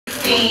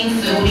One,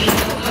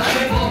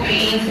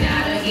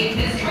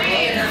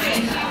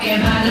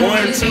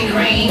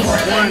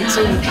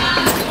 two,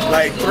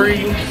 like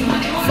 3, 4.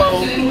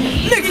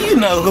 Nigga, you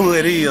know who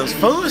it is,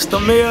 fool. It's the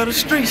mayor of the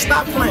street.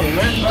 Stop playing,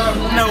 man. You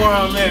know where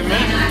I'm at,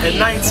 man. At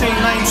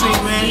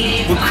 1919,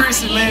 man. With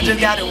Chrissy, man, just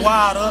got it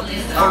wild up.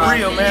 For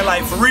real, man.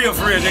 Like, for real,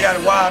 they got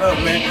it wild up,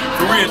 man.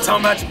 For real,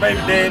 talking about your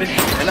baby daddy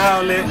and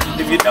all that.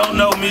 If you don't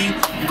know me,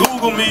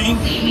 Google me.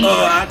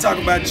 I talk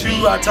about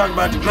you. I talk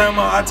about your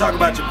grandma. I talk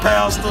about your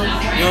pastor. You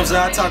know what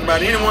I'm saying? I talk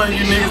about any one of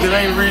you niggas that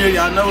ain't real.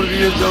 Y'all know what it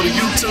is. Go to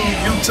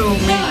YouTube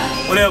me,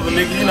 whatever,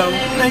 nigga. You know,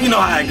 man, you know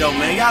how I go,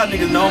 man. Y'all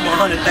niggas know I'm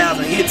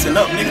 100,000 hits and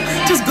up, nigga.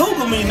 Just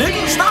Google me,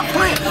 nigga. Stop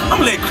playing. I'm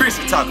gonna let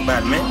Chrissy talk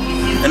about it, man.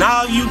 And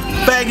all you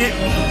faggot,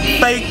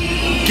 fake,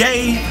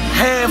 gay,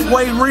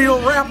 halfway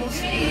real rappers,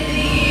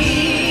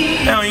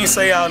 they don't even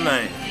say y'all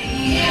name.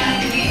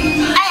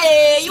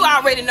 Hey, you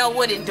already know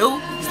what it do.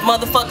 It's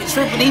motherfucking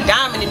Triple D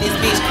Diamond in this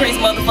bitch, Chris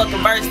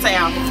motherfucking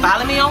Versatile.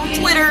 Follow me on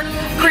Twitter,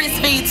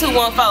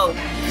 ChrisV214.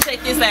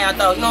 Check this out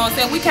though, you know what I'm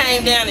saying? We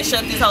came down and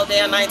shut this whole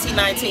down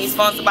 1919,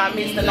 sponsored by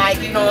Mr.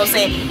 Nike, you know what I'm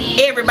saying?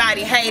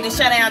 Everybody hating.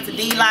 Shout out to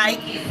D-Light,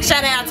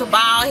 shout out to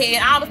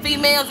Baldhead, all the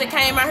females that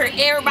came out here,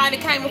 everybody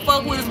that came and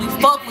fuck with us, we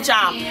fuck with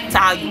y'all. To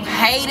all you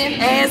hating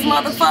ass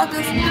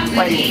motherfuckers,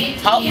 wait a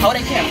minute, hold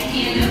that camera.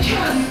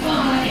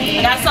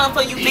 I got something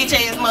for you bitch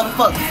ass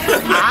motherfuckers,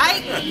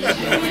 alright?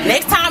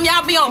 Next time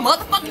y'all be on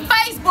motherfucking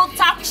Facebook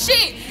talking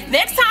shit,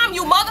 next time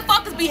you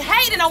motherfuckers be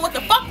hating on what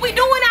the fuck we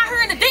doing out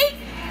here in the D,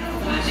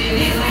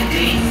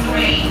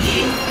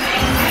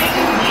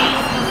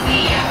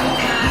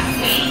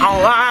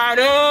 I'm wired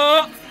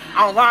up,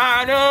 I'm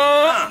wired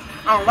up,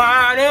 I'm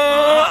wired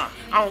up,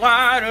 I'm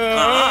wired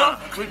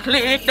up. We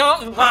clicked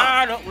up, we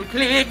wired up, we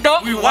clicked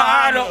up, we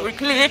wired up, we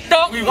clicked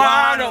up, we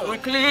wired up, we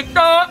clicked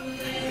up.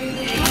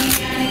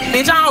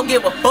 Bitch, I don't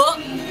give a fuck.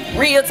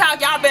 Real talk,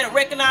 y'all better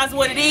recognize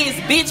what it is.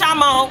 Bitch,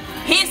 I'm on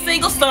hit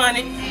single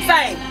Sunny.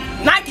 Say,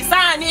 Nike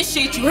signed this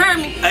shit, you hear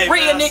me? Hey,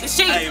 real nigga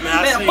shit. Hey,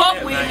 man, better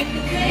fuck with me.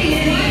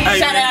 Hey,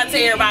 shout out to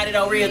everybody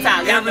though, real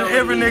talk.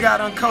 Every nigga I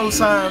done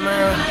co-signed,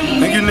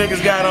 man. And you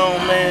niggas got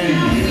on, man.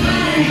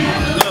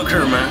 Look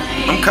here,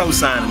 man. I'm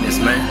co-signing this,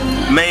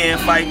 man. Man,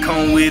 fight,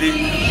 come with it.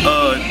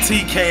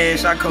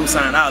 T-Cash, I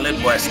co-signed all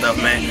that boy stuff,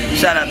 man.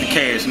 Shout out to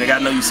Cash, nigga. I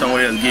know you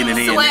somewhere else getting it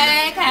in.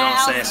 Swag house, you know what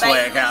I'm saying?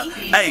 Swag house.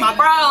 Hey, my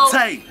bro.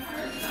 Tay,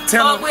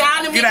 tell them,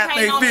 get out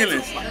their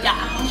feelings.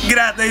 Get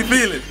out their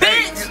feelings.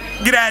 Bitch.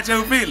 Hey, get out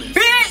your feelings.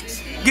 Bitch.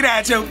 Get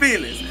out your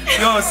feelings. You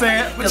know what I'm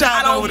saying? But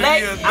y'all know what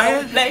it is,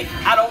 man.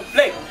 I don't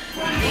play.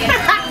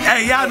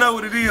 Hey, y'all know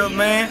what it is,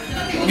 man.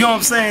 You know what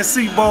I'm saying?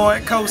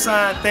 C-Boy,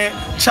 co-signed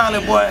that.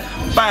 Charlie Boy,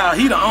 Bow.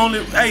 He the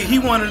only, hey, he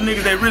one of the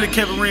niggas that really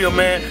kept it real,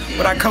 man.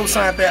 But I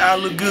co-signed that. I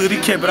look good. He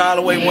kept it all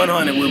the way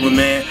 100 with me,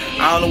 man.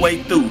 All the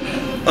way through.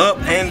 Up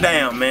and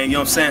down, man. You know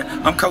what I'm saying?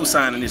 I'm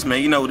co-signing this, man.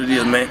 You know what it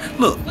is, man.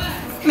 Look.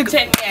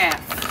 Check me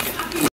out.